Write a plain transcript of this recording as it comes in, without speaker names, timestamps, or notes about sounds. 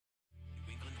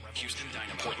Houston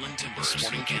Dynamo, Portland Timbers,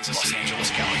 Sporting Kansas City, Los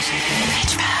Angeles Galaxy,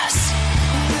 Pitch Pass.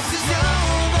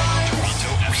 Toronto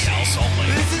FC, Real Salt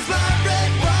Lake,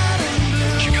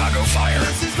 Chicago Fire,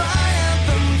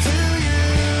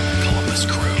 Columbus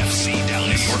Crew, FC Dallas,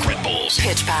 New York Red Bulls.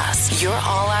 Pitch Pass, your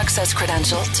all-access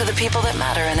credential to the people that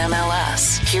matter in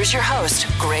MLS. Here's your host,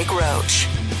 Greg Roach.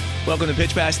 Welcome to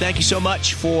Pitch Pass. Thank you so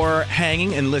much for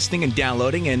hanging and listening and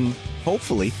downloading and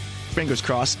hopefully, fingers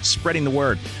crossed, spreading the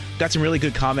word. Got some really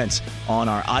good comments on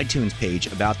our iTunes page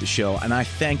about the show, and I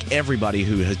thank everybody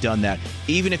who has done that.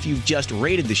 Even if you've just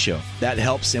rated the show, that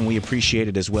helps, and we appreciate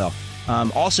it as well.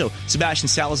 Also, Sebastian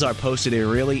Salazar posted a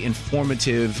really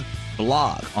informative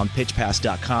blog on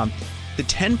pitchpass.com. The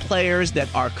 10 players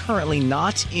that are currently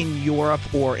not in Europe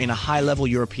or in a high-level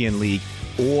European league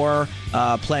or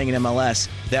playing in MLS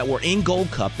that were in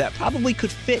Gold Cup that probably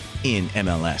could fit in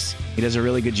MLS. He does a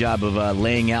really good job of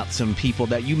laying out some people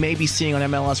that you may be seeing on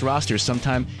MLS rosters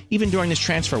sometime, even during this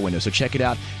transfer window. So check it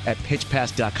out at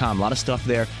pitchpass.com. A lot of stuff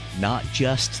there, not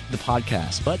just the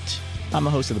podcast, but I'm a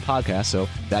host of the podcast, so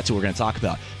that's what we're going to talk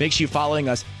about. Make sure you're following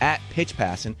us at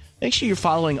PitchPass, and make sure you're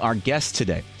following our guests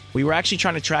today. We were actually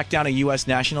trying to track down a U.S.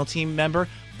 national team member,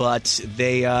 but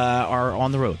they are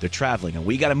on the road. They're traveling, and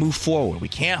we got to move forward. We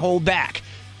can't hold back.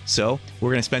 So we're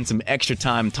going to spend some extra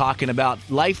time talking about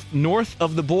life north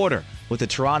of the border with the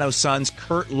Toronto Sun's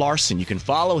Kurt Larson. You can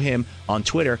follow him on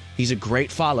Twitter. He's a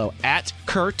great follow, at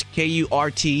Kurt,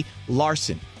 K-U-R-T,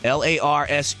 Larson,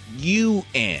 L-A-R-S-U-N.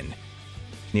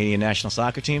 Canadian National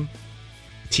Soccer Team,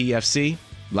 TFC.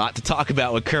 A lot to talk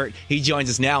about with Kurt. He joins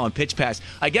us now on Pitch Pass.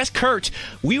 I guess, Kurt,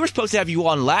 we were supposed to have you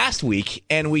on last week,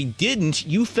 and we didn't.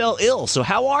 You fell ill. So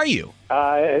how are you?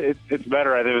 It's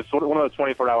better. It was one of those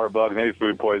 24-hour bugs, maybe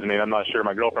food poisoning. I'm not sure.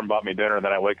 My girlfriend bought me dinner, and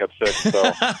then I wake up sick. So,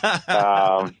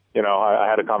 I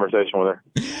had a conversation with her.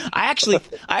 I actually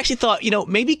thought,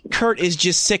 maybe Kurt is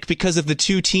just sick because of the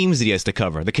two teams that he has to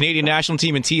cover, the Canadian National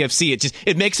Team and TFC.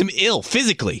 It makes him ill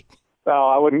physically. No,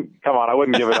 I wouldn't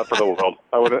give it up for the world.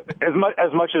 I would, as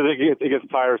much as it gets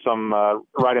tiresome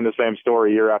writing the same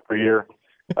story year after year.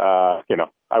 I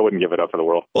wouldn't give it up for the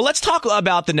world. Well, let's talk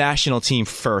about the national team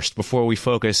first before we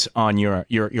focus on your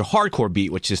hardcore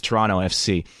beat, which is Toronto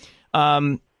FC.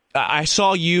 I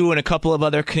saw you and a couple of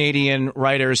other Canadian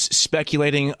writers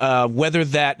speculating whether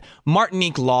that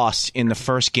Martinique loss in the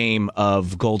first game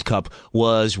of Gold Cup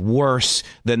was worse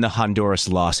than the Honduras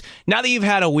loss. Now that you've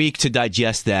had a week to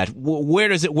digest that, where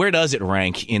does it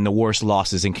rank in the worst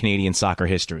losses in Canadian soccer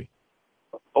history?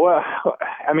 Well,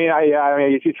 I mean,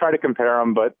 if you try to compare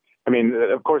them, but I mean,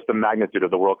 of course, the magnitude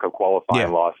of the World Cup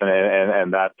qualifying loss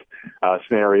and that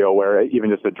scenario where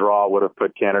even just a draw would have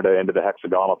put Canada into the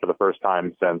hexagonal for the first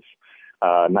time since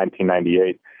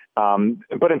 1998.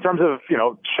 But in terms of,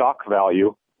 shock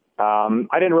value, I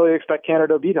didn't really expect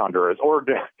Canada to beat Honduras or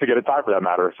to get a tie for that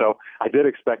matter. So I did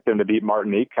expect them to beat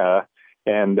Martinique.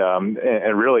 And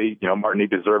really, Martinique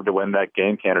deserved to win that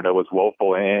game. Canada was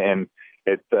woeful. And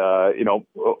it's,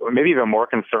 maybe even more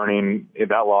concerning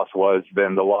that loss was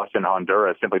than the loss in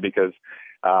Honduras, simply because,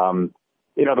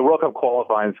 the World Cup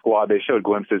qualifying squad, they showed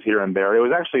glimpses here and there. It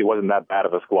wasn't that bad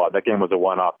of a squad. That game was a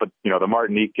one-off. But, the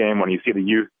Martinique game, when you see the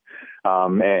youth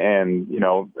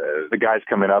the guys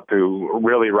coming up who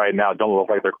really right now don't look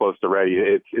like they're close to ready,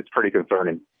 it's pretty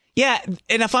concerning. Yeah,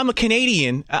 and if I'm a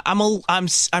Canadian, I don't want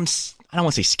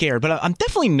to say scared, but I'm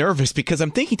definitely nervous because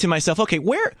I'm thinking to myself, okay,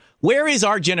 where is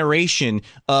our generation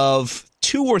of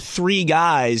 2 or 3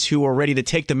 guys who are ready to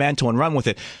take the mantle and run with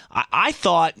it? I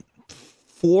thought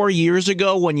 4 years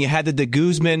ago when you had the De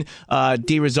Guzman,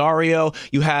 Di Rosario,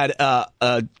 you had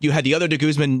the other De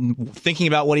Guzman thinking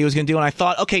about what he was going to do, and I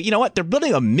thought, okay, you know what? They're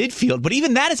building a midfield, but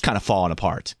even that is kind of falling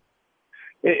apart.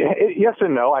 Yes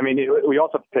and no. I mean, we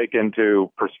also have to take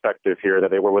into perspective here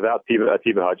that they were without Tiva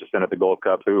Hutchison at the Gold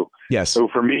Cup, who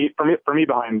for me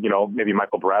behind, maybe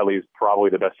Michael Bradley is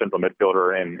probably the best central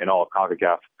midfielder in all of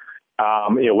CONCACAF.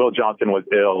 Will Johnson was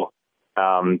ill.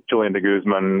 Julian De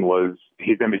Guzman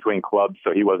he's in between clubs,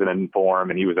 so he wasn't in form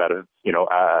and he was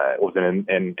wasn't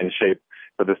in shape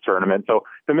for this tournament. So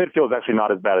the midfield is actually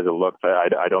not as bad as it looks,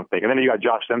 I don't think. And then you got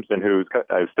Josh Simpson, who's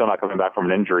still not coming back from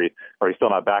an injury, or he's still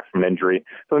not back from an injury.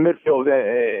 So the midfield,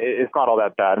 it's not all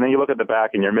that bad. And then you look at the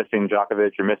back, and you're missing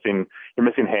Djokovic, you're missing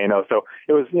Haino. So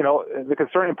it was, the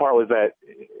concerning part was that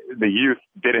the youth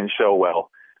didn't show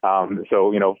well. 4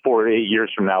 to 8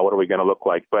 years from now, what are we going to look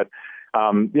like? But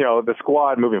the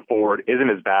squad moving forward isn't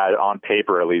as bad on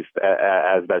paper, at least,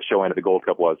 as that showing at the Gold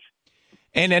Cup was.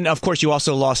 And then, of course, you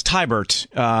also lost Tybert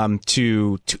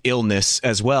to illness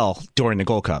as well during the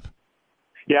Gold Cup.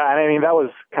 Yeah, and I mean, that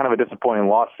was kind of a disappointing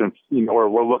loss since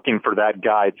we're looking for that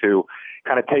guy to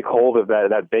kind of take hold of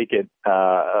that vacant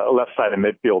left side of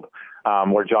midfield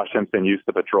where Josh Simpson used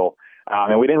to patrol.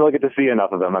 And we didn't really get to see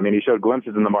enough of him. I mean, he showed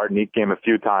glimpses in the Martinique game a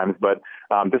few times, but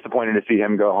disappointed to see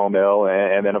him go home ill.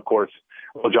 And then, of course,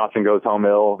 Will Johnson goes home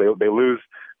ill. They lose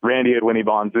Randy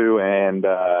Adwini-Bonzu and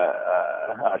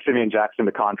Simeon Jackson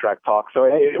to contract talk. So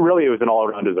it was an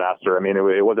all-around disaster. I mean,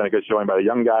 it wasn't a good showing by the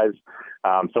young guys.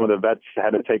 Some of the vets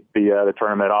had to take the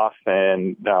tournament off,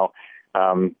 and now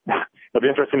it'll be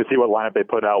interesting to see what lineup they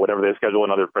put out, whatever they schedule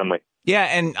another friendly. Yeah,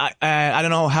 and I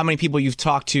don't know how many people you've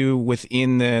talked to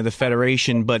within the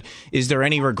federation, but is there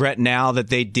any regret now that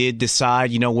they did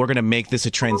decide, we're going to make this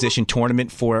a transition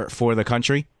tournament for the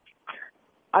country?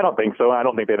 I don't think so. I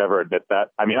don't think they'd ever admit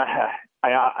that. I mean,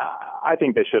 I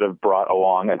think they should have brought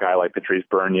along a guy like Patrice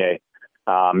Bernier,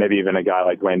 maybe even a guy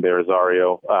like Dwayne De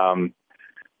Rosario.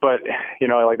 But,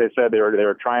 like they said, they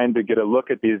were trying to get a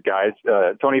look at these guys.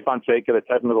 Tony Fonseca, the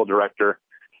technical director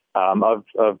of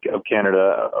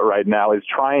Canada right now, is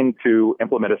trying to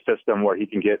implement a system where he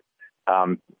can get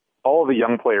all of the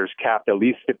young players capped at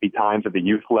least 50 times at the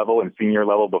youth level and senior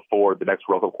level before the next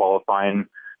World Cup qualifying.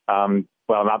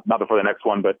 Well, not before the next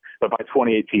one, but by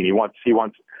 2018, he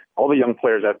wants all the young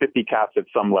players at 50 caps at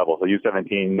some level, so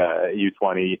U17,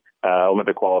 U20,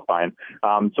 Olympic qualifying.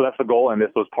 So that's the goal, and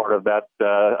this was part of that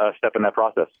step in that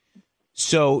process.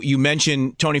 So you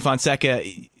mentioned Tony Fonseca.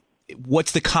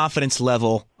 What's the confidence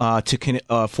level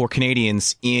for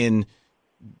Canadians in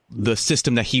the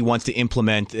system that he wants to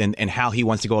implement and how he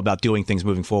wants to go about doing things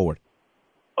moving forward?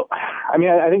 I mean,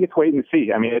 I think it's wait and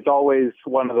see. I mean, it's always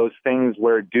one of those things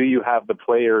where do you have the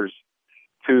players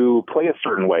to play a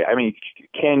certain way? I mean,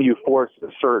 can you force a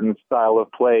certain style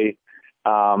of play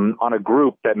on a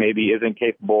group that maybe isn't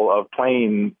capable of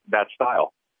playing that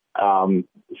style?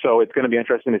 So it's going to be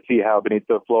interesting to see how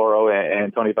Benito Floro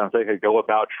and Tony Fonseca go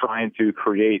about trying to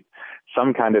create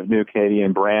some kind of new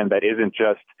Canadian brand that isn't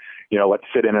just, let's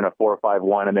sit in a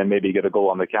 4-5-1 and then maybe get a goal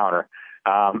on the counter.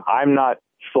 I'm not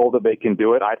sold that they can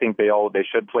do it. I think they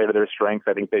should play to their strengths.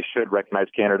 I think they should recognize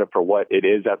Canada for what it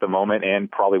is at the moment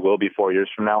and probably will be 4 years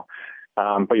from now.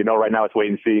 But right now it's wait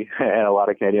and see. And a lot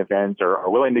of Canadian fans are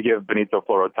willing to give Benito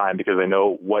Floro time because they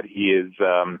know what he is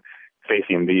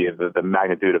facing, the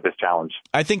magnitude of this challenge.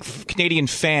 I think Canadian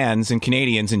fans and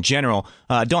Canadians in general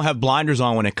don't have blinders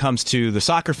on when it comes to the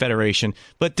Soccer Federation.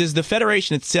 But does the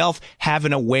Federation itself have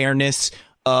an awareness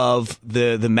of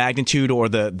the magnitude or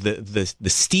the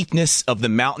steepness of the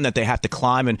mountain that they have to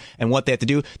climb and what they have to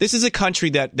do? This is a country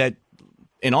that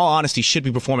in all honesty should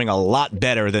be performing a lot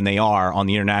better than they are on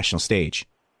the international stage.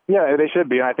 Yeah, they should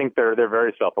be, and I think they're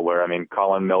very self-aware. I mean,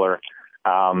 Colin Miller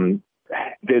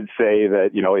did say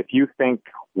that, if you think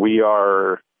we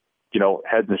are,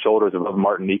 heads and shoulders above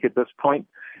Martinique at this point,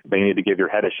 then you need to give your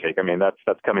head a shake. I mean, that's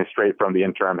coming straight from the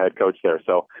interim head coach there.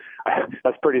 So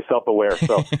that's pretty self-aware.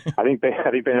 So I think they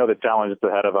know the challenge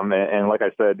that's ahead of them. And like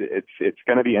I said, it's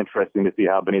going to be interesting to see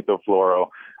how Benito Floro,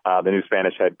 the new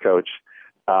Spanish head coach,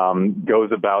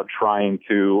 goes about trying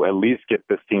to at least get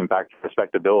this team back to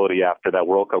respectability after that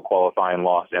World Cup qualifying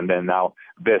loss, and then now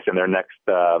this in their next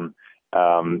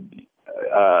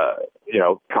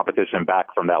competition back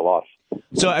from that loss.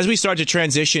 So as we start to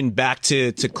transition back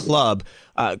to club,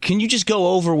 can you just go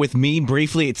over with me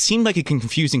briefly? It seemed like a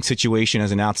confusing situation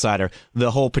as an outsider,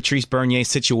 the whole Patrice Bernier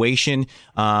situation,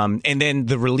 and then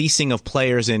the releasing of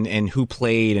players and who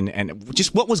played and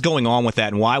just what was going on with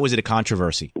that and why was it a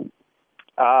controversy?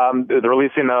 The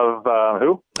releasing of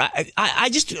who?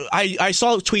 I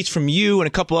saw tweets from you and a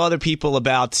couple other people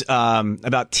about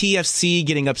TFC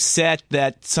getting upset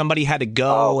that somebody had to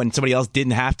go and somebody else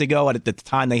didn't have to go at the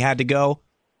time they had to go.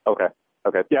 Okay.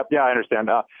 Yeah, I understand.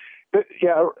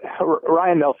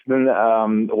 Ryan Nelson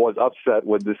was upset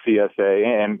with the CSA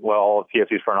and all of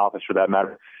TFC's front office for that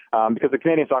matter, because the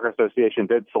Canadian Soccer Association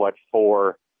did select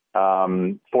four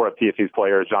of TFC's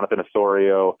players: Jonathan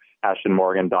Osorio, Ashton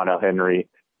Morgan, Donnell Henry,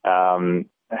 and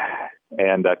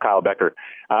Kyle Becker.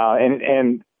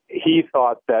 And he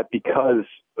thought that because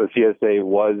the CSA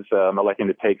was electing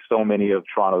to take so many of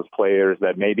Toronto's players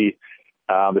that maybe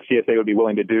the CSA would be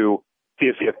willing to do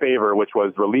TFC a favor, which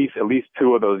was release at least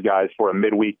two of those guys for a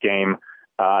midweek game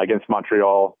against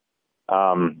Montreal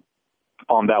on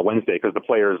that Wednesday, because the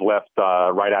players left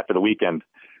right after the weekend.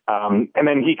 And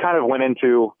then he kind of went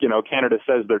into, Canada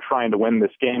says they're trying to win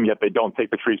this game, yet they don't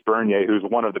take Patrice Bernier, who's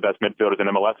one of the best midfielders in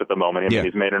MLS at the moment. I mean,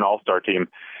 he's made an all-star team.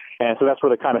 And so that's where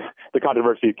the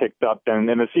controversy kicked up. And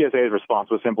the CSA's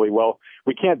response was simply, well,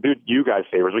 we can't do you guys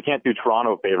favors. We can't do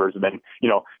Toronto favors and then,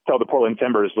 tell the Portland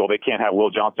Timbers, well, they can't have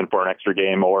Will Johnson for an extra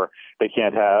game, or they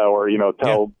can't have, or,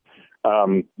 tell,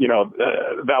 that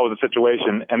was the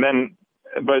situation. And then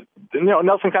but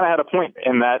Nelson kind of had a point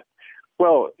in that.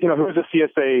 Well, who does the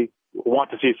CSA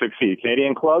want to see succeed?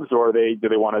 Canadian clubs, or do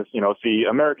they want to see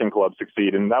American clubs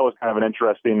succeed? And that was kind of an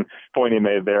interesting point he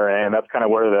made there, and that's kind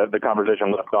of where the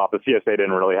conversation left off. The CSA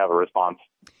didn't really have a response.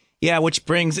 Yeah, which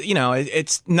brings,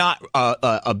 it's not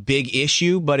a big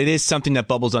issue, but it is something that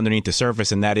bubbles underneath the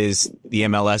surface, and that is the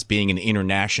MLS being an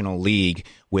international league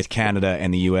with Canada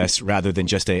and the U.S. rather than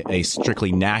just a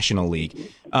strictly national league.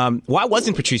 Why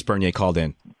wasn't Patrice Bernier called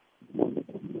in?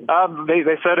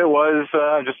 They said it was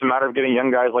just a matter of getting young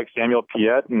guys like Samuel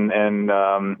Piette and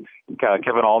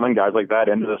Kevin Allman, guys like that,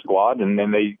 into the squad. And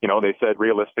then they said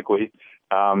realistically,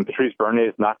 Patrice Bernier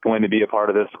is not going to be a part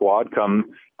of this squad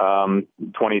come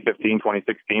 2015,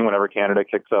 2016, whenever Canada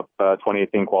kicks up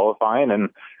 2018 qualifying. And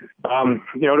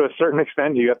to a certain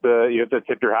extent, you have to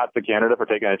tip your hat to Canada for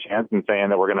taking a chance and saying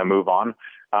that we're going to move on.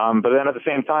 But then at the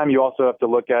same time, you also have to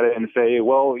look at it and say,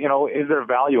 well, is there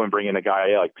value in bringing a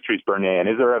guy like Patrice Bernier in?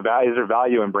 Is there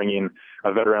value in bringing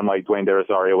a veteran like Dwayne De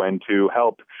Rosario in to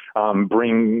help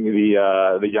bring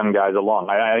the young guys along?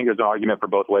 I think there's an argument for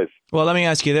both ways. Well, let me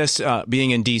ask you this.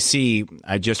 Being in D.C.,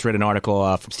 I just read an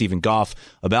article from Stephen Goff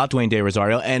about Dwayne De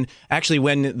Rosario. And actually,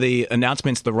 when the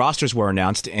rosters were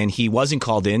announced and he wasn't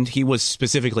called in, he was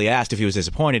specifically asked if he was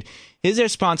disappointed. His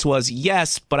response was,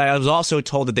 yes, but I was also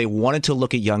told that they wanted to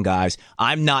look at young guys.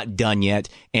 I'm not done yet.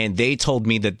 And they told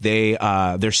me that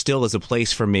there still is a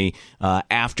place for me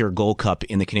after Gold Cup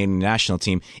in the Canadian national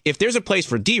team. If there's a place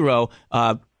for D-Row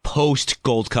post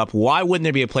Gold Cup, why wouldn't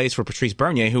there be a place for Patrice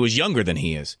Bernier, who is younger than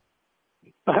he is?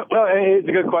 Well, it's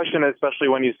a good question, especially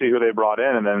when you see who they brought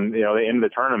in, and then they end the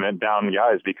tournament down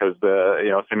guys because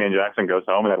Simeon Jackson goes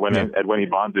home and Edwin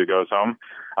Bonzu goes home,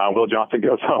 Will Johnson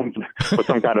goes home with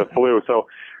some kind of flu. So,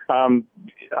 I'm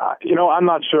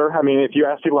not sure. I mean, if you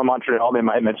ask people in Montreal, they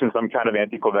might mention some kind of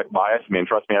anti-Quebec bias. I mean,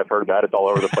 trust me, I've heard that. It's all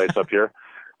over the place up here.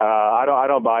 I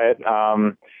don't buy it.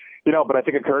 But I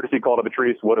think a courtesy call to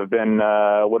Patrice would have been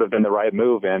the right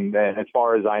move. And as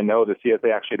far as I know, the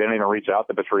CSA actually didn't even reach out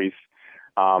to Patrice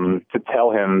to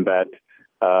tell him that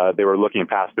they were looking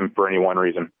past him for any one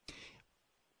reason.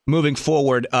 Moving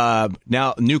forward,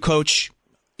 now new coach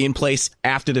in place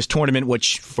after this tournament,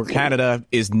 which for Canada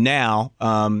is now.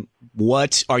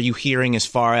 What are you hearing as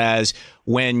far as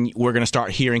when we're going to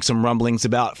start hearing some rumblings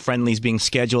about friendlies being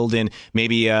scheduled and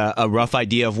maybe a rough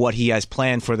idea of what he has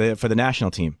planned for the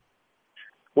national team?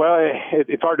 Well,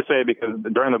 it's hard to say because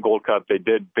during the Gold Cup, they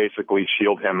did basically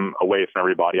shield him away from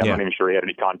everybody. I'm not even sure he had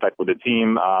any contact with the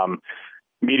team.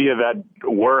 Media that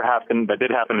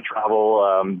did happen to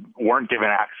travel weren't given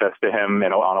access to him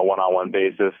on a one-on-one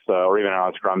basis or even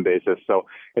on a scrum basis. So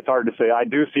it's hard to say. I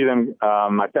do see them.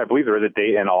 I believe there is a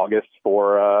date in August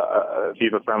for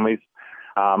FIFA friendlies.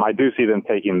 I do see them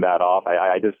taking that off.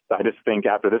 I just think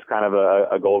after this kind of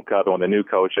a Gold Cup and with a new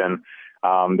coach, and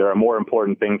there are more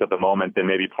important things at the moment than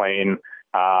maybe playing,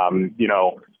 a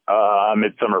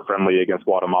midsummer friendly against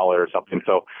Guatemala or something.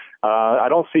 So I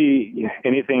don't see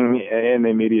anything in the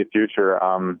immediate future,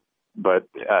 but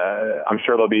I'm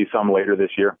sure there'll be some later this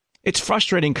year. It's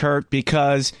frustrating, Kurt,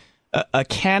 because a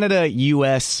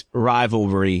Canada-U.S.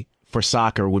 rivalry for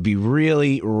soccer would be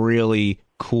really, really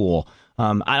cool.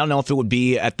 I don't know if it would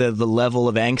be at the level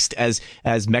of angst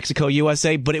as Mexico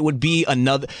USA, but it would be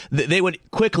another. They would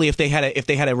quickly, if they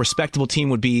had a respectable team,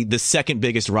 would be the second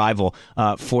biggest rival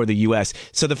for the U.S.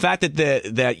 So the fact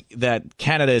that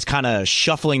Canada is kind of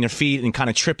shuffling their feet and kind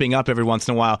of tripping up every once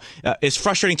in a while is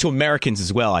frustrating to Americans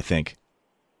as well, I think.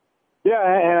 Yeah,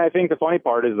 and I think the funny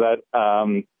part is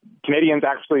that Canadians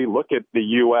actually look at the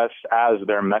U.S. as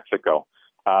their Mexico,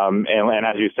 and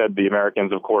as you said, the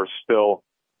Americans, of course, still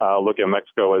look at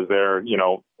Mexico as their,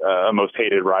 most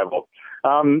hated rival.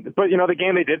 But, the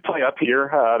game they did play up here,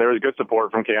 there was good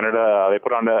support from Canada. They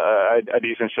put on a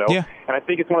decent show. Yeah. And I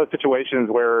think it's one of those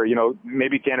situations where,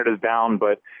 maybe Canada's down,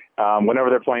 but whenever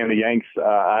they're playing the Yanks,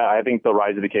 I think they'll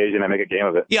rise to the occasion and make a game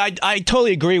of it. Yeah, I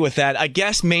totally agree with that. I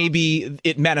guess maybe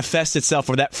it manifests itself,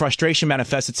 or that frustration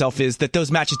manifests itself, is that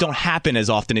those matches don't happen as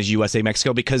often as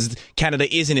USA-Mexico because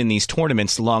Canada isn't in these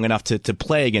tournaments long enough to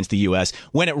play against the U.S.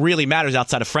 when it really matters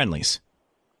outside of friendlies.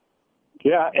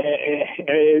 Yeah,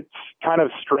 it's kind of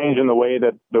strange in the way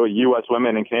that the U.S.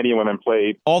 women and Canadian women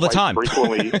play all the time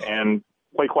frequently and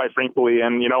play quite frequently.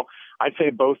 And, I'd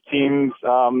say both teams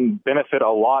benefit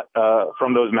a lot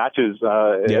from those matches,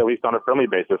 at least on a friendly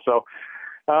basis. So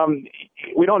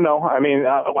we don't know. I mean,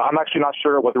 I'm actually not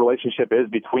sure what the relationship is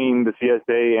between the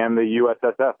CSA and the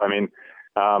USSF. I mean,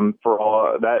 for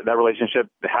all that relationship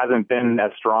hasn't been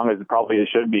as strong as it probably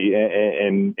should be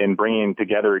in bringing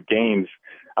together games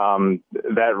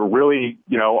that really,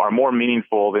 are more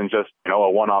meaningful than just, a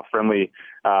one-off friendly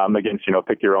against,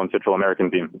 pick your own Central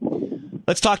American team.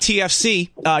 Let's talk TFC.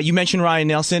 You mentioned Ryan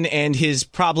Nelson and his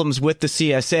problems with the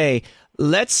CSA.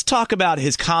 Let's talk about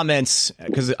his comments,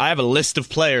 because I have a list of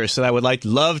players that I would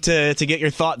love to get your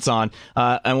thoughts on.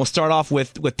 And we'll start off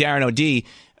with Darren O'D.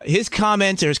 His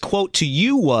comment or his quote to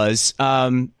you was,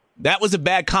 that was a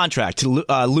bad contract,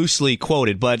 loosely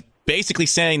quoted, but basically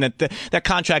saying that that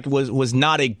contract was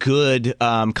not a good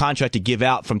contract to give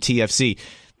out from TFC.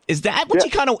 Is that what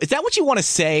is that what you want to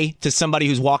say to somebody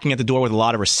who's walking at the door with a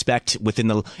lot of respect in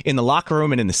the locker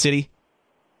room and in the city?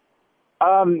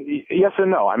 Yes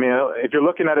and no. I mean, if you're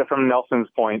looking at it from Nelson's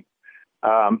point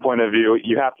of view,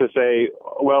 you have to say,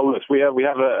 well, we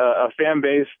have a fan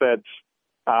base that's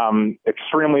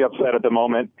extremely upset at the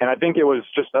moment, and I think it was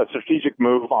just a strategic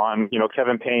move on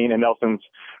Kevin Payne and Nelson's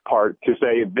part to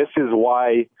say this is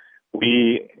why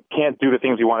we can't do the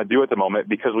things we want to do at the moment,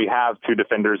 because we have two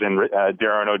defenders in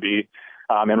Darren O'D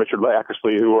and Richard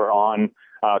Eckersley who are on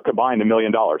combined $1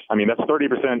 million. I mean, that's 30%,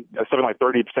 something like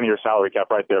 30% of your salary cap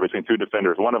right there between two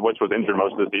defenders, one of which was injured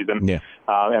most of the season. Yeah.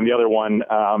 And the other one,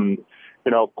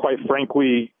 quite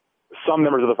frankly, some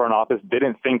members of the front office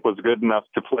didn't think was good enough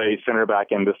to play center back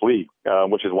in this league,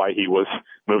 which is why he was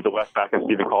moved to left back and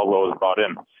Stephen Caldwell was brought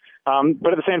in.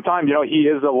 But at the same time, he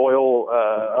is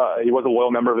he was a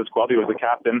loyal member of his club. He was the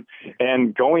captain,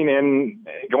 and going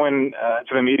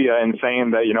to the media and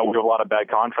saying that, we have a lot of bad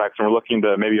contracts and we're looking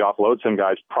to maybe offload some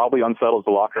guys probably unsettles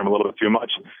the locker room a little bit too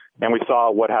much. And we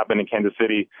saw what happened in Kansas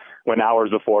City when hours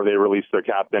before they released their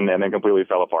captain and then completely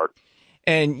fell apart.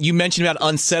 And you mentioned about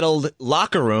unsettled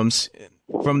locker rooms.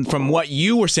 From what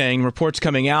you were saying, reports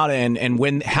coming out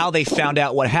and how they found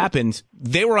out what happened,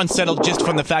 they were unsettled just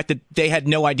from the fact that they had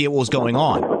no idea what was going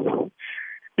on.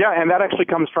 Yeah, and that actually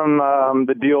comes from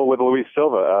the deal with Luis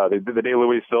Silva. The day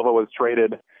Luis Silva was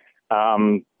traded,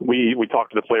 we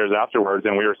talked to the players afterwards,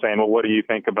 and we were saying, well, what do you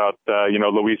think about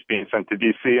Luis being sent to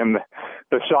D.C.? And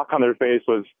the shock on their face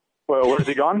was, well, where's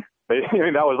he gone?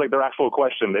 That was like their actual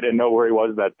question. They didn't know where he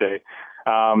was that day.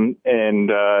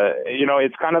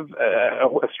 It's kind of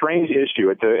a strange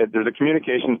issue. There's a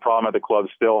communications problem at the club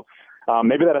still.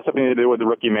 Maybe that has something to do with the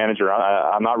rookie manager.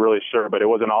 I'm not really sure, but it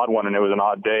was an odd one and it was an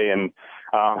odd day. And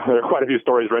there are quite a few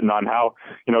stories written on how,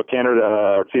 Canada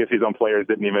or TFC's own players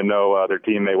didn't even know their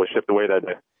teammate was shipped away that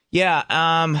day. Yeah.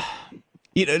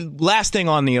 Last thing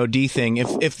on the OD thing,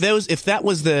 if that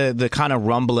was the kind of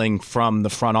rumbling from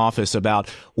the front office about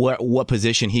what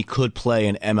position he could play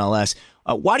in MLS,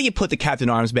 why do you put the captain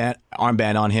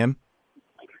armband on him?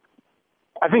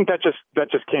 I think that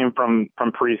just came from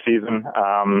preseason.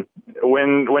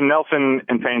 When Nelson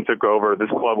and Payne took over, this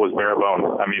club was bare bones.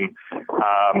 I mean,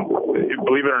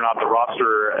 believe it or not, the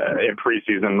roster in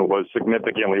preseason was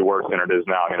significantly worse than it is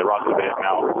now. I mean, the roster they have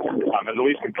now has at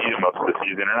least competed most of the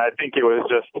season, and I think it was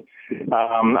just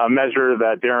a measure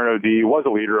that Darren O'D was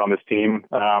a leader on this team.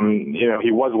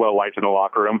 He was well liked in the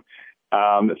locker room.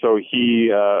 So he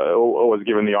was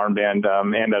given the armband,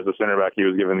 and as a center back, he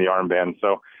was given the armband.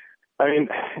 So, I mean,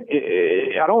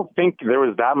 I don't think there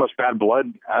was that much bad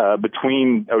blood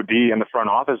between OD and the front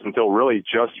office until really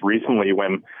just recently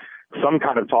when some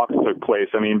kind of talks took place.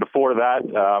 I mean, before that,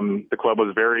 the club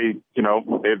was very, they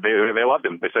loved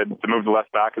him. They said the move to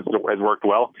left back has worked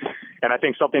well. And I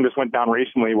think something just went down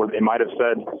recently where they might have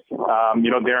said,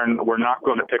 Darren, we're not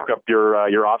going to pick up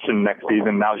your option next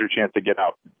season. Now's your chance to get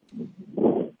out.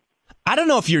 I don't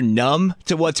know if you're numb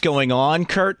to what's going on,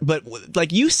 Kurt, but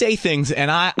like you say things and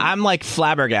I'm like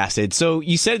flabbergasted. So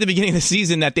you said at the beginning of the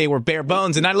season that they were bare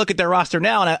bones, and I look at their roster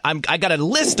now and I got a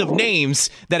list of names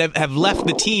that have left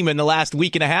the team in the last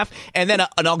week and a half, and then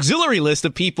an auxiliary list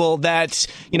of people that,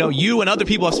 you and other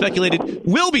people have speculated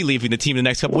will be leaving the team in the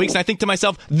next couple of weeks. And I think to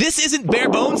myself, this isn't bare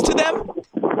bones to them?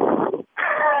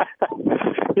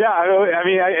 Yeah, I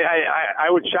mean, I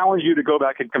would challenge you to go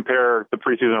back and compare the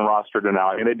preseason roster to now.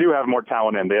 I mean, they do have more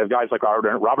talent in. They have guys like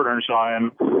Robert Earnshaw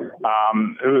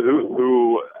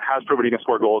who has proven he can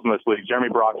score goals in this league. Jeremy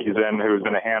Brocky's in, who's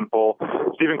been a handful.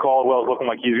 Stephen Caldwell is looking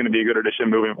like he's going to be a good addition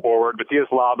moving forward. Matthias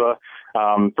Laba,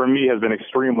 for me, has been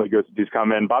extremely good since he's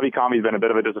come in. Bobby Kami's been a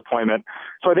bit of a disappointment.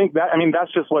 So I think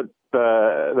that's just what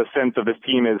the sense of this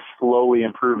team is slowly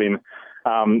improving.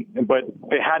 But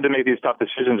they had to make these tough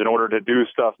decisions in order to do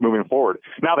stuff moving forward.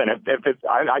 Now then,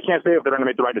 I can't say if they're going to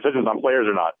make the right decisions on players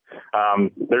or not.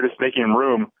 They're just making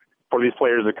room for these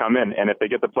players to come in. And if they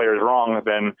get the players wrong,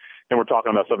 then then we're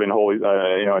talking about something wholly,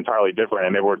 entirely different.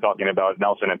 And maybe we're talking about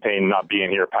Nelson and Payne not being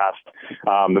here past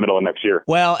the middle of next year.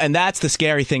 Well, and that's the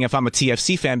scary thing if I'm a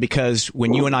TFC fan, because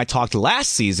when you and I talked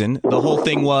last season, the whole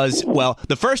thing was, well,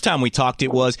 the first time we talked,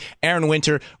 it was Aaron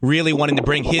Winter really wanting to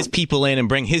bring his people in and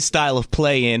bring his style of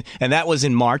play in, and that was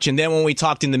in March. And then when we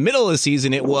talked in the middle of the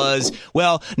season, it was,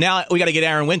 well, now we got to get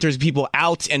Aaron Winter's people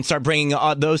out and start bringing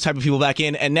those type of people back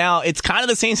in. And now it's kind of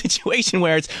the same situation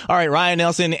where it's, all right, Ryan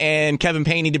Nelson and Kevin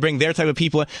Payne need to bring their type of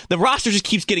people in. The roster just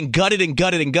keeps getting gutted and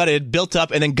gutted and gutted, built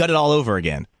up, and then gutted all over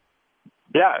again.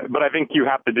 Yeah, but I think you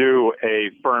have to do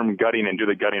a firm gutting and do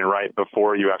the gutting right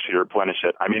before you actually replenish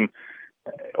it. I mean,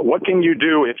 what can you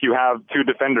do if you have two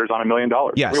defenders on $1 million?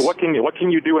 Yes. I mean, what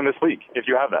can you do in this league if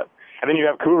you have that? And then you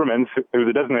have Kouvermans, who's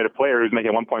a designated player who's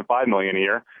making $1.5 million a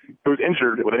year, who's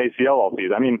injured with an ACL all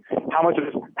season. I mean, how much of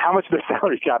the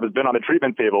salary cap has been on the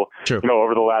treatment table, True.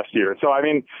 Over the last year? So I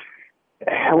mean,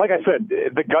 like I said,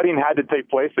 the gutting had to take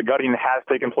place. The gutting has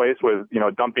taken place with,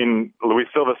 dumping Luis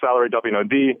Silva's salary, dumping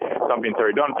OD, dumping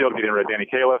Terry Dunfield, getting rid of Danny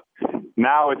Califf.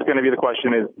 Now it's going to be the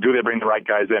question is, do they bring the right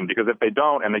guys in? Because if they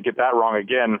don't and they get that wrong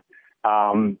again,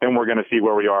 then we're going to see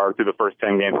where we are through the first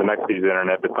 10 games of next season.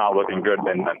 And if it's not looking good,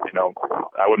 then,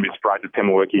 I wouldn't be surprised if Tim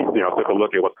Lewicki, took a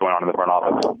look at what's going on in the front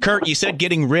office. Kurt, you said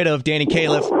getting rid of Danny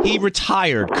Califf. He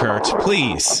retired, Kurt.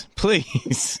 Please.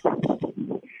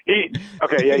 He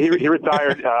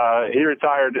retired.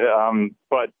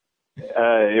 But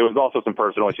it was also some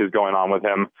personal issues going on with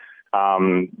him.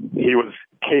 He was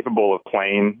capable of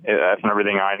playing, from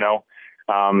everything I know.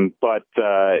 But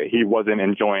he wasn't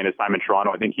enjoying his time in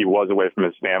Toronto. I think he was away from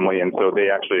his family, and so they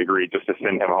actually agreed just to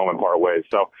send him home and part ways.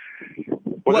 So,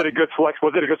 was it a good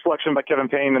selection by Kevin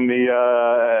Payne in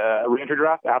the re-entry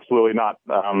draft? Absolutely not.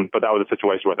 But that was a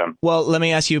situation with him. Well, let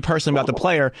me ask you personally about the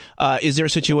player. Is there a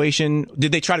situation?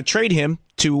 Did they try to trade him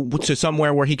to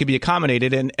somewhere where he could be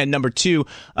accommodated? And number two,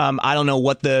 I don't know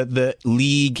what the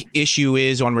league issue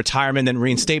is on retirement and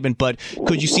reinstatement, but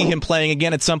could you see him playing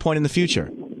again at some point in the future?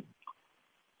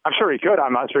 I'm sure he could.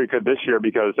 I'm not sure he could this year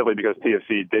simply because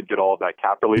TFC did get all of that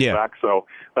cap relief back. So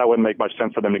that wouldn't make much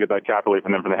sense for them to get that cap relief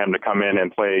and then for him to come in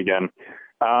and play again.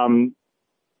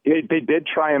 They did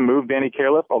try and move Danny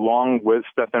Califf along with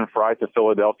Stefan Frei to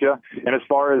Philadelphia, and as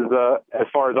far as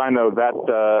I know,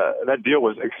 that deal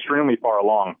was extremely far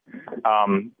along,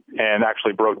 and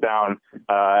actually broke down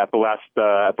at the last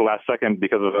second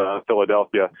because of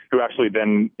Philadelphia, who actually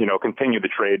then continued the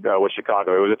trade with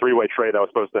Chicago. It was a 3-way trade that was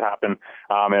supposed to happen,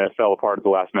 and it fell apart at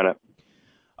the last minute.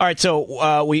 All right,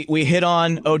 so we hit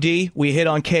on OD, we hit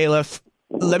on Califf.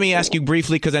 Let me ask you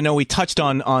briefly, because I know we touched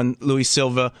on Luis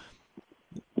Silva.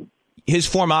 His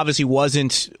form obviously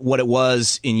wasn't what it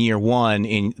was in year one,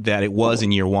 in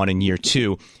year one and year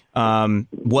two.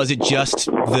 Was it just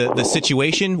the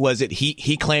situation? Was it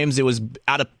he claims it was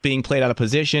being played out of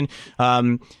position?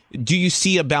 Do you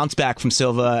see a bounce back from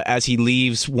Silva as he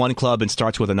leaves one club and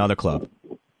starts with another club?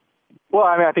 Well,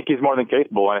 I mean, I think he's more than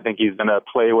capable, and I think he's going to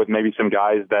play with maybe some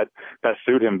guys that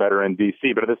suit him better in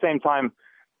DC. But at the same time,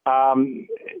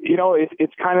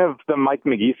 it's kind of the Mike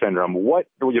McGee syndrome. What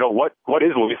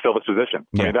is Luis Silva's position?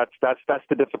 Yeah. I mean, that's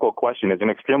the difficult question. He's an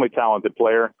extremely talented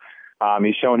player.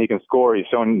 He's shown he can score. He's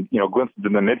shown, glimpses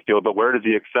in the midfield, but where does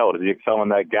he excel? Does he excel in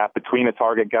that gap between a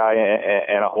target guy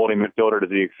and a holding midfielder?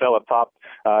 Does he excel up top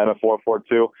in a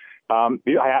 4-4-2? I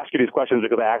ask you these questions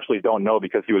because I actually don't know,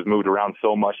 because he was moved around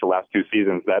so much the last 2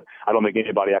 seasons that I don't think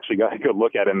anybody actually got a good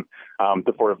look at him from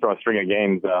a string of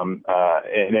games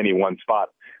in any one spot.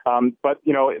 But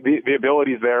the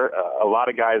ability's there. A lot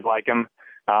of guys like him.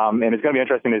 And it's going to be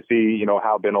interesting to see,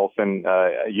 how Ben Olsen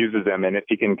uses him, and if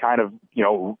he can kind of,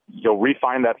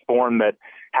 refine that form that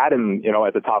had him,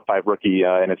 as a top 5 rookie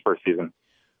in his first season.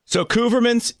 So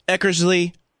Kouvermans,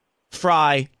 Eckersley,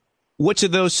 Frei, which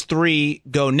of those 3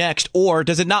 go next, or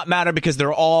does it not matter because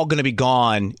they're all going to be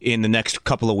gone in the next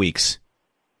couple of weeks?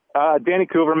 Danny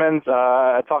Kouvermans,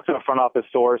 I talked to a front office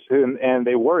source, and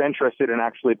they were interested in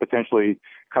actually potentially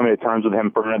coming to terms with him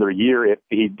for another year if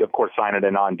he, of course, signed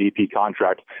a non-DP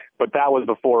contract. But that was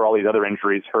before all these other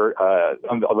injuries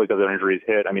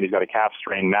hit. I mean, he's got a calf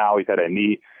strain now. He's had a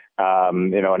knee,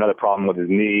 another problem with his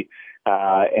knee.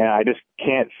 And I just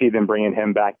can't see them bringing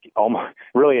him back almost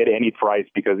really at any price,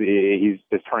 because he's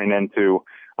just turning into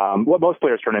what most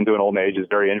players turn into in old age, is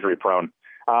very injury prone.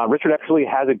 Richard actually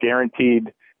has a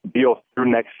guaranteed deal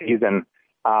through next season,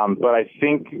 but I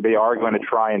think they are going to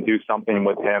try and do something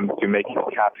with him to make his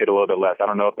cap hit a little bit less. I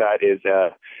don't know if that is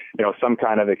some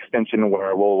kind of extension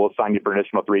where we'll sign you for an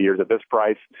additional 3 years at this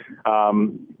price,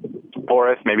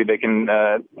 or if maybe they can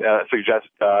suggest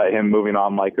him moving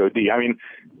on like OD. I mean,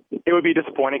 it would be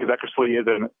disappointing because Eckersley is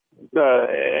an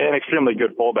an extremely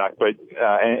good fullback, but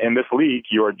in this league,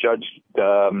 you are judged,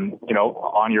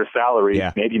 on your salary,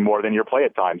 maybe more than your play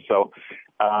at times. So,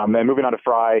 and moving on to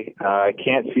Fry, I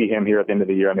can't see him here at the end of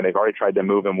the year. I mean, they've already tried to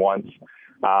move him once.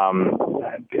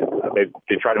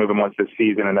 They tried to move him once this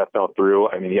season, and that fell through.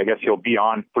 I mean, I guess he'll be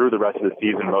on through the rest of the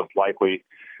season, most likely.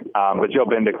 But Joe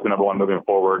Bendick's the number one moving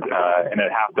forward, and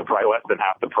at less than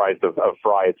half the price of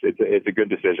Fry, it's a good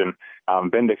decision.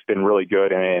 Bendick's been really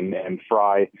good, and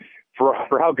Fry,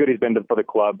 for how good he's been for the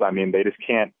club, I mean, they just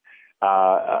can't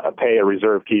pay a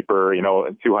reserve keeper,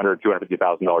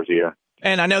 $250,000 a year.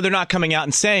 And I know they're not coming out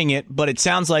and saying it, but it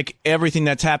sounds like everything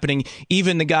that's happening,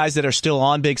 even the guys that are still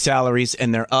on big salaries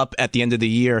and they're up at the end of the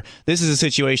year, this is a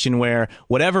situation where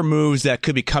whatever moves that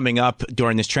could be coming up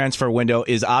during this transfer window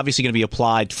is obviously going to be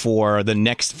applied for the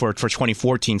next for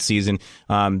 2014 season.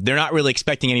 They're not really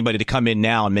expecting anybody to come in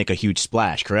now and make a huge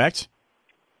splash, correct?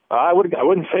 I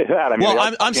wouldn't say that. I mean,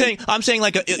 well, I'm saying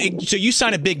like so you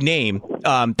sign a big name,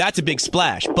 that's a big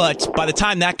splash. But by the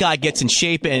time that guy gets in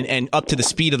shape and up to the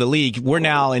speed of the league, we're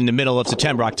now in the middle of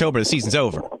September, October. The season's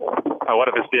over. What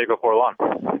if it's Diego Forlan?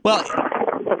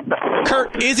 Well,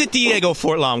 Kurt, is it Diego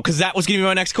Forlan? Because that was going to be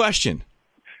my next question.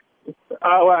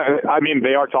 I mean,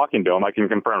 they are talking to him. I can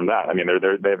confirm that. I mean,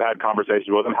 they've had conversations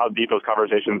with him. How deep those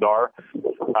conversations are,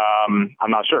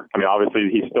 I'm not sure. I mean, obviously,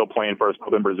 he's still playing for us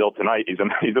in Brazil tonight. He's in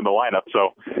the lineup.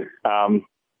 So,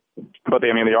 but they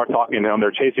are talking to him.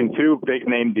 They're chasing two big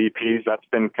name DPs. That's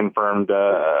been confirmed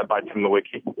by Tim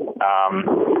Lewicki.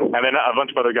 And then a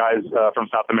bunch of other guys from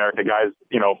South America, guys,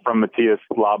 from Matias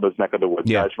Laba's neck of the woods,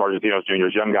 guys from Argentinos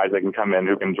Juniors, young guys that can come in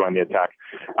who can join the attack.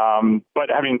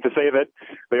 But I mean, to say that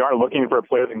they are looking for a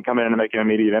player that can come in and make an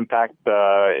immediate impact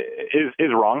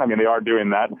is wrong. I mean, they are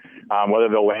doing that. Whether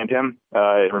they'll land him,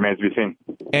 it remains to be seen.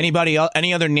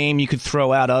 Any other name you could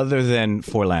throw out other than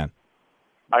Forlan?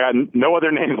 I got no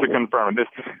other names to confirm.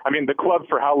 The club,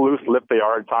 for how loose-lipped they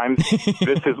are at times,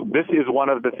 this is one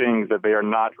of the things that they are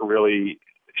not really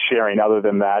sharing. Other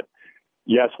than that,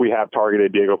 yes, we have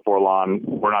targeted Diego Forlan.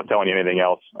 We're not telling you anything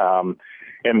else.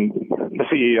 And the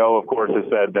CEO, of course, has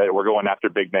said that we're going after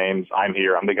big names. I'm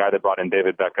here. I'm the guy that brought in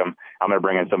David Beckham. I'm going to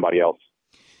bring in somebody else.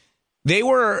 They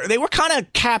were kind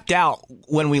of capped out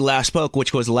when we last spoke,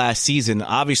 which was last season.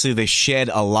 Obviously, they shed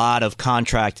a lot of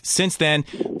contract since then,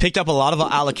 picked up a lot of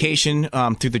allocation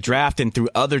through the draft and through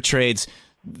other trades.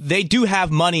 They do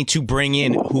have money to bring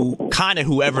in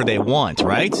whoever they want,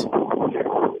 right?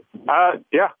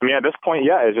 Yeah. I mean, at this point,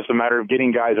 it's just a matter of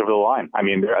getting guys over the line. I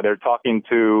mean, they're talking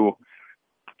to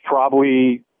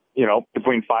probably,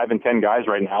 between 5 and 10 guys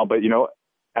right now. But,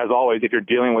 as always, if you're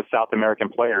dealing with South American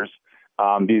players,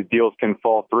 these deals can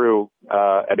fall through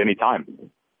at any time.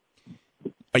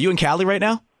 Are you in Cali right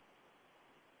now?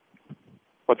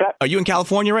 What's that? Are you in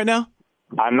California right now?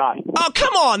 I'm not. Oh,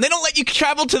 come on! They don't let you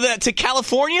travel to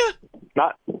California?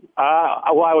 Not. Well,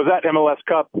 I was at MLS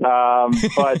Cup,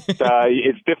 but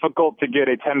it's difficult to get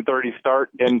a 10:30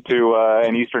 start into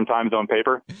an Eastern time zone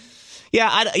paper.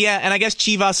 Yeah, and I guess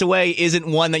Chivas away isn't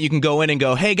one that you can go in and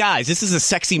go, "Hey guys, this is a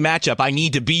sexy matchup. I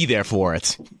need to be there for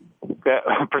it."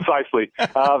 Precisely.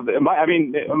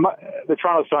 The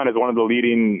Toronto Sun is one of the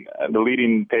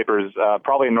leading papers,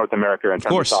 probably in North America in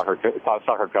terms of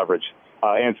soccer coverage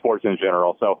and sports in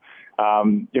general. So,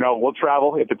 we'll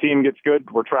travel. If the team gets good,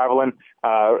 we're traveling.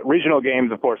 Regional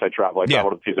games, of course, I travel. I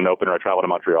travel to the season opener. I travel to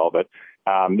Montreal, but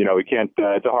we can't.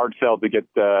 It's a hard sell to get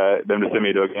them to send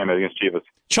me to a game against Chivas.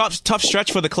 Tough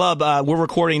stretch for the club. We're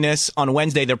recording this on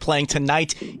Wednesday. They're playing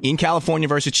tonight in California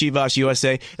versus Chivas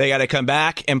USA. They got to come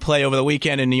back and play over the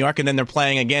weekend in New York, and then they're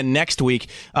playing again next week.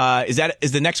 Is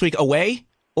the next week away,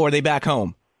 or are they back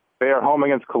home? They are home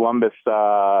against Columbus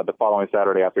the following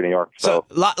Saturday after New York. So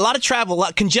a lot of travel,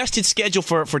 congested schedule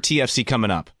for TFC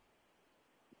coming up.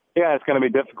 Yeah, it's going to be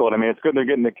difficult. I mean, it's good they're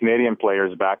getting the Canadian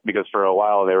players back because for a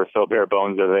while they were so bare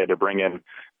bones that they had to bring in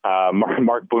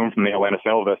Mark Bloom from the Atlanta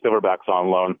Silverbacks on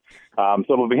loan.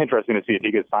 So it'll be interesting to see if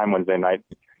he gets time Wednesday night.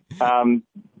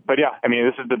 But yeah, I mean,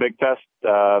 this is the big test.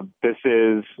 This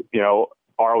is,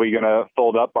 are we going to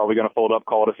fold up? Are we going to fold up,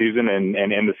 call it a season, and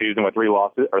end the season with 3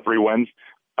 wins?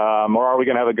 Or are we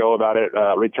going to have a go about it,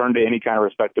 return to any kind of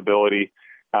respectability,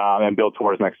 and build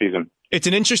towards next season? It's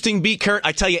an interesting beat, Kurt.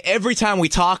 I tell you, every time we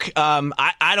talk,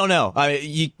 I don't know.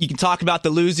 You can talk about the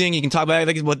losing, you can talk about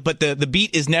everything, but the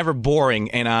beat is never boring,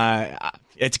 and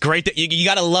it's great that you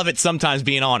got to love it sometimes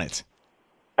being on it.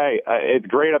 Hey, it's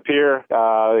great up here.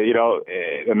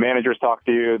 The managers talk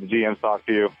to you, the GMs talk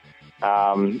to you.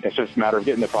 It's just a matter of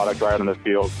getting the product right on the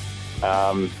field.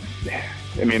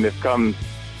 They've come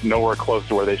nowhere close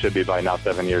to where they should be by now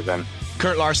 7 years in.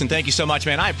 Kurt Larson, thank you so much,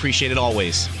 man. I appreciate it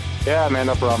always. Yeah, man,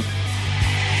 no problem.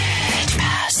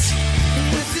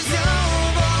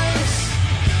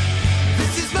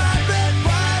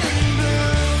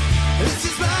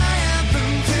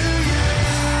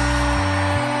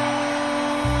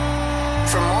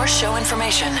 more show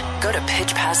information, go to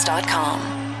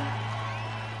pitchpass.com.